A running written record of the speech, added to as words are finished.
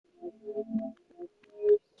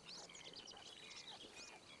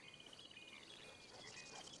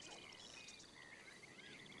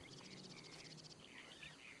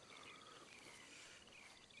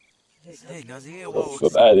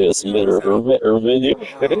فبعد اسمه رميني.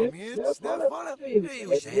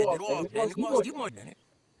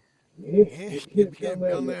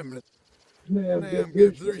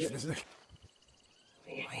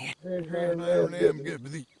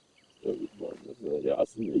 Ja,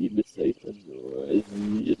 aslında iyi bir sayfa.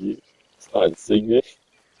 Sansing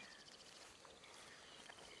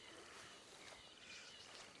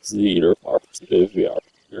زيرو في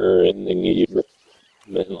عرفر إن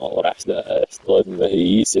من alla värsta staden med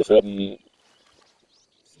is från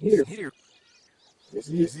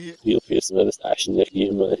helt fel som helst action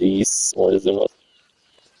med is och det var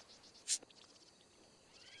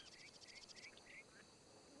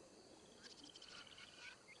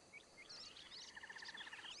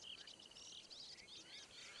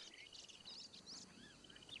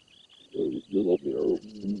det låter ju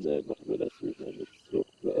det var det så det så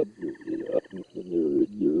att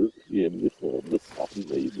det är med så det saken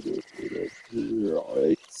med det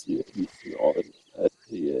right så vi har att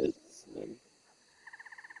det är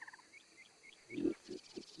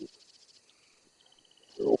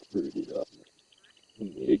så pretty up.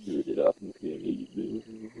 Make it up and even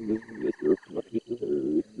with your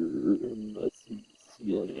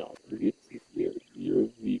ceiling out for your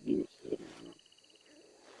videos.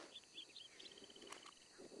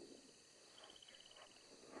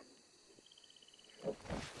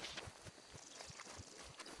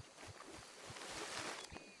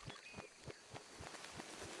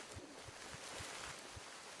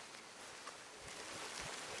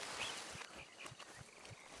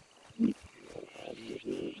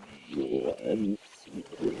 And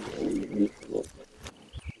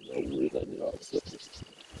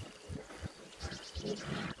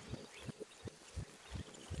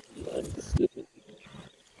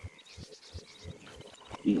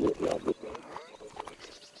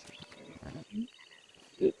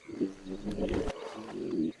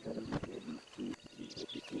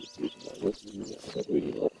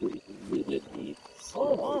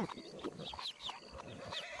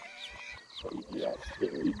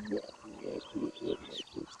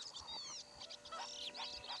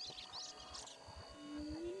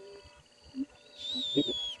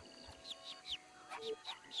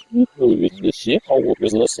the ship, how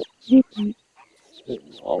was listen.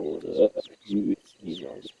 All the you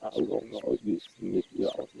know, how long are you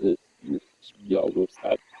y'all was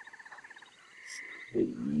at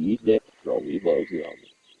the probably loves it.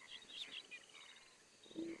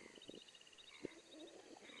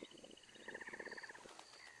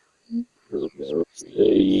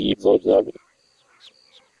 He loves that.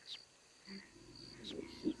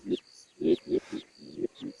 If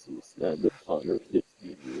stand up 150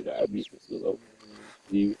 year Abby so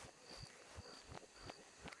you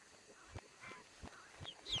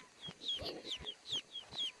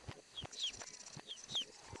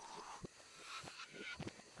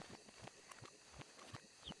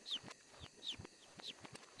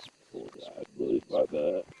I believe by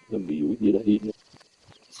the view here he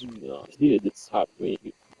here this halfway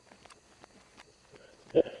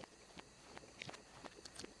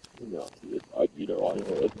no I you know I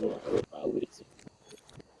know I listen.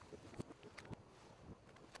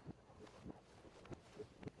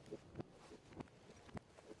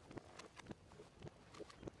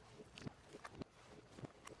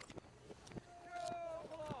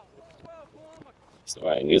 So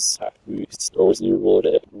I guess halfway stores you roll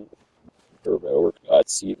it Förra att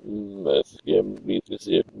se lite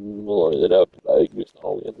se målar det upp just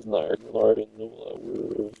all in när det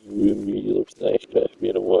nu vi looks nice but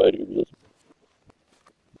being a wide you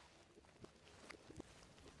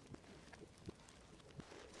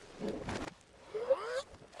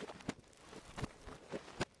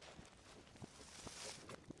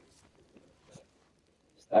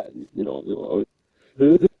know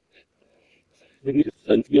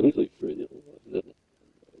and feelings like for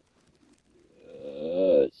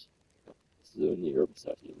så near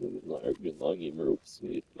obsession with like long gamer ups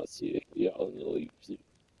let's see yeah I'll see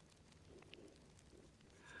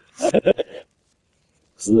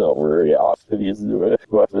so we're off to these what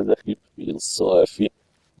was that feels so happy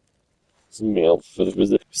smell for the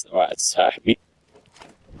visit so it's happy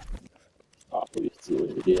probably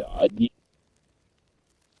to the ID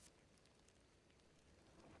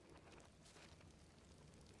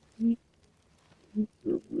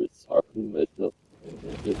it's talking about the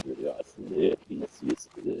curiosity pieces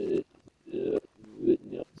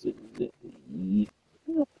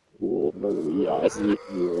och Maria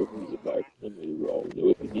sitter och blir verkligen med radio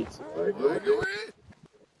och finns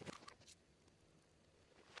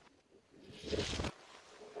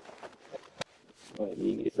I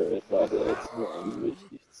mean if I thought that's wrong, which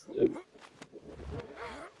is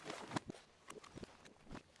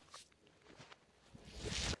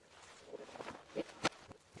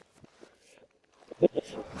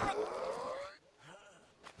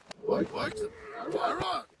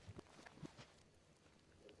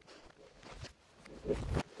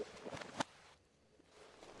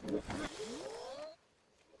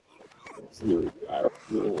Zero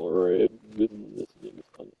powerful or business things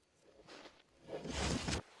on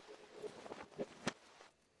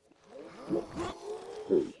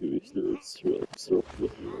very huge there's real circle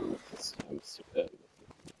here I'm sad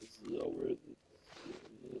this is where the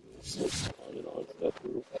stuff on and on stuff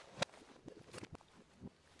through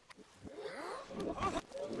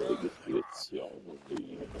really good hits yeah when they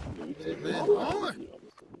use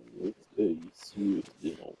it it's used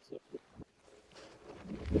in all stuff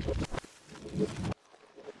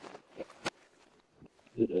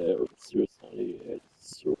seriously had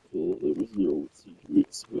circle it was zero to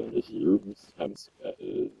expand as years times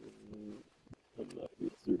I'm not here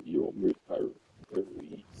to your mirror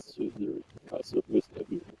very so there passive with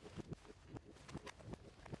every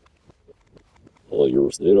all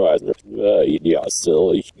yours there as idea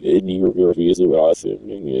still in your views about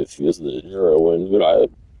thinking if is the heroine but I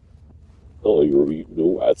all your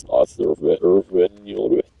view as author of when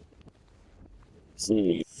you'll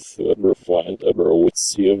Smith refined about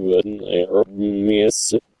seven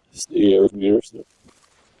armies years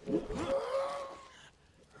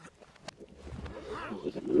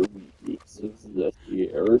that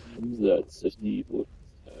the air that city was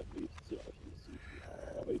happy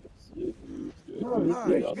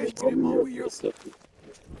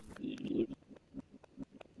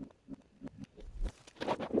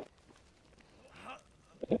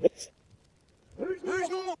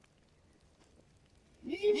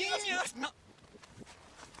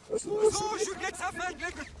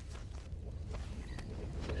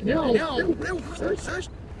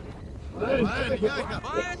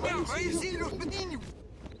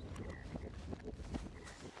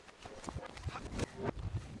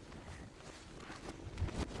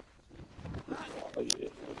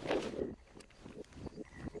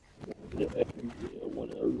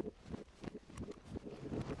one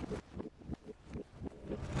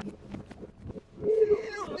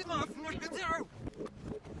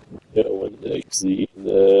actually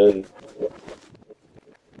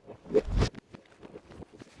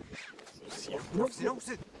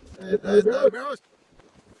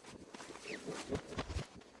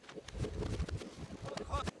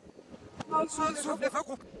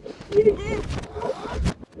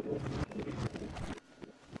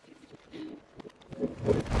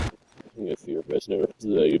if you're prisoner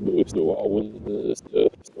you move to all when the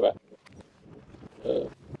stuff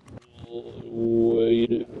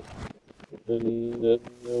wait and then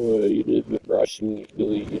wait brushing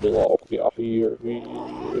the lock coffee or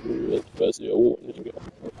best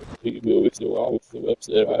you move to all the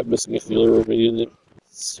website I'm missing a feeler of me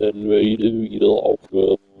send me to eat a lock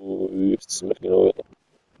smacking over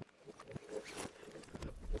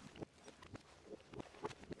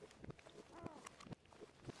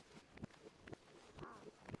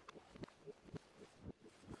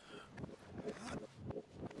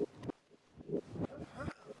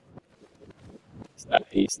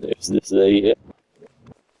he sniffs this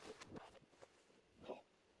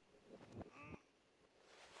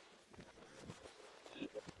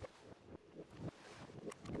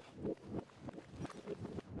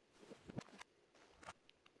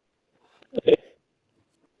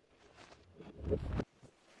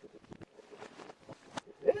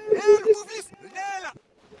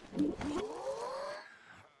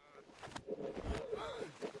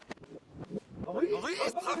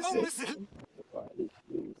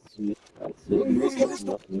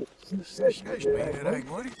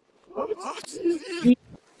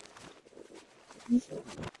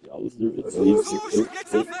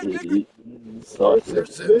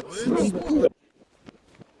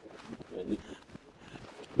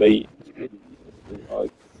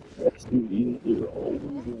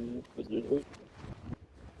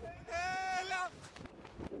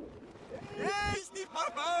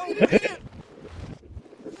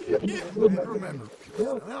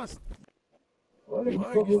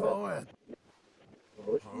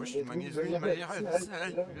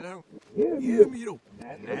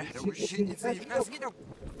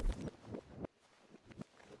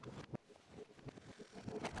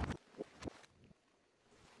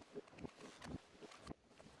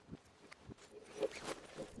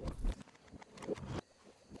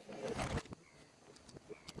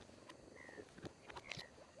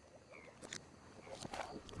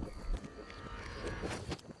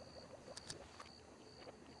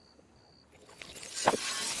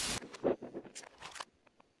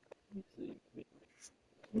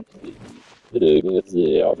Wait, let's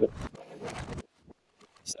see.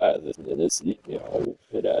 this ja,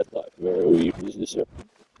 för det like very position.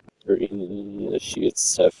 In shit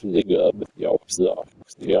happening up with the opposite.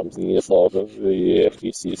 The something thought of the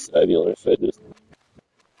FTC cellular fed.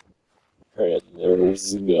 And there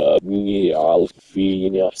was me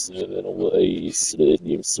alfin jasnen och i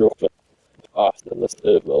sledimsroppen. After the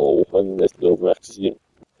stable when the stable vaccine.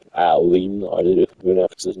 Alin are the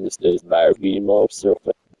vaccine is very game of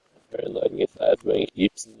surface. And letting it that way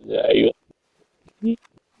keeps the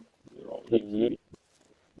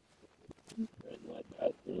and like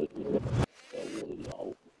that.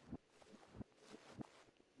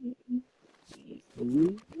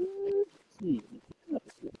 See.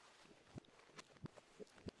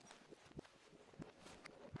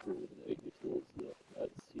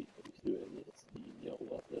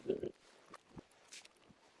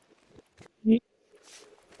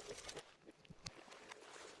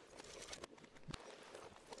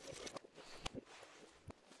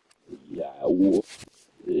 Ja, obvious.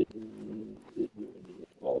 It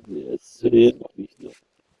is obviously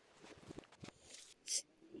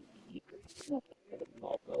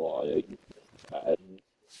not gonna lie. I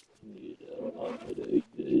need a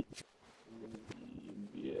good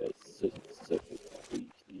yes, such a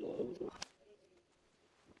deal.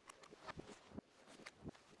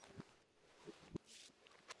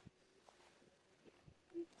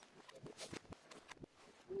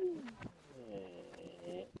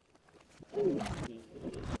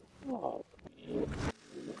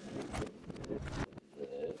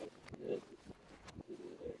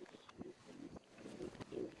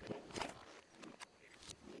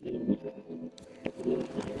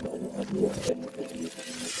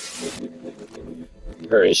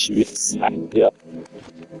 Her issues, yeah.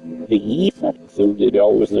 The so did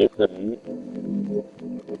always listen.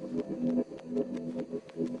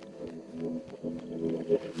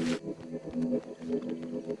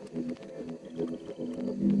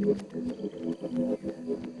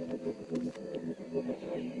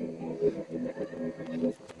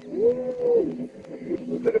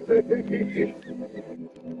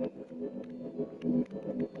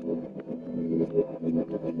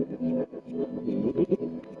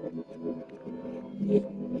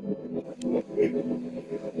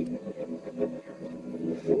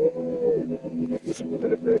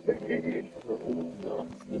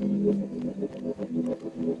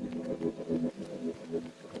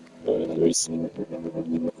 There's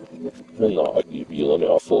no bilen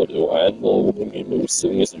jag får då ändå min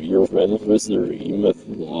musen är virven för streamet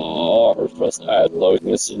var fast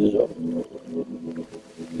ädlagen sida.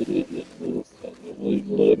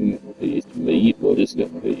 It's me, but it's got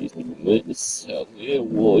face me. So yeah,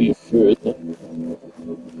 well, you first.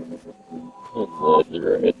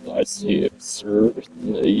 Another at I see absurd.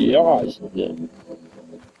 Yeah,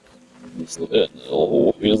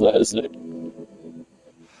 no, is as it.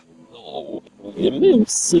 No,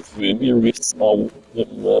 immense mysteries of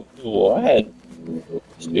what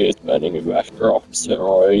spänningen backdrops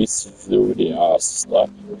through the ass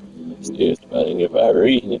spänningen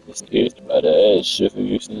varying spänningen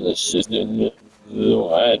sjukhusens system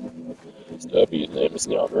what stabilnämns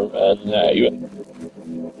nummer men ju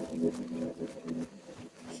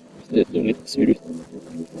det är lite surt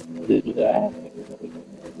det där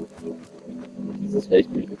säg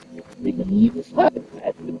det givet fan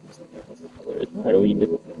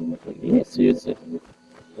Halloween yes yes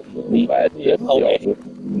bad yes okay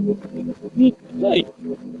like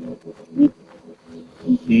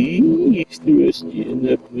he used in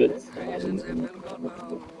the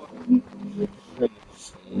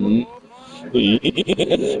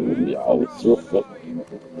ja så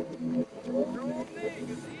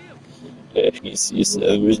FEC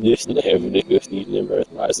servers nicht heavily gestiegen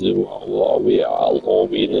also wow we are all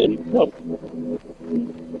in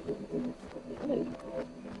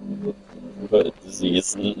but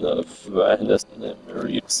season of finest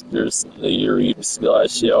reaps there's the reaps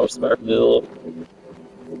gosh yeah Sparkville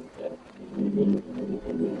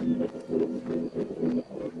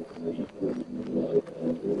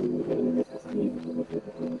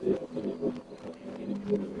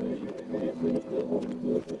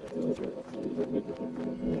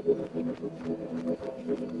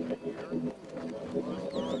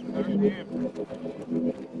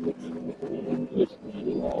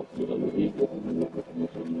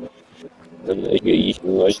dan ik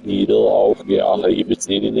was niet al ja je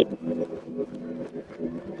bezien in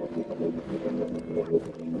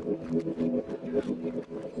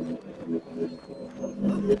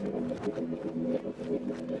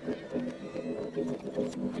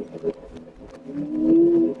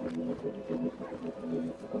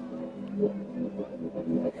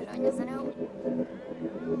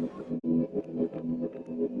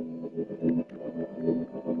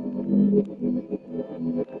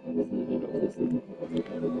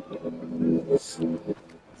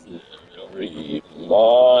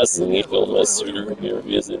Mas nível master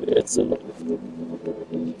revisits and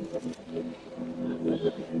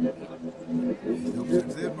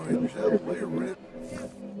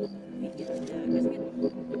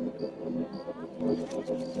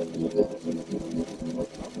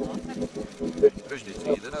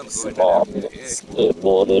smart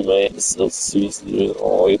både med suicide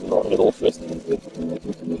og ignorer offest.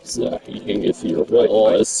 Så jeg kan get feel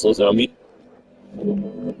bra så ser jag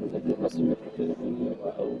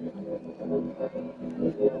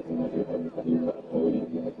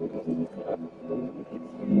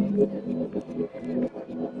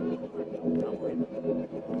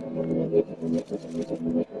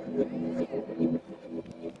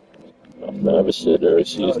ما بشتري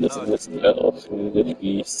شيء نستعرف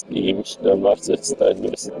نلقي ستيم ما في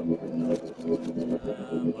تستانس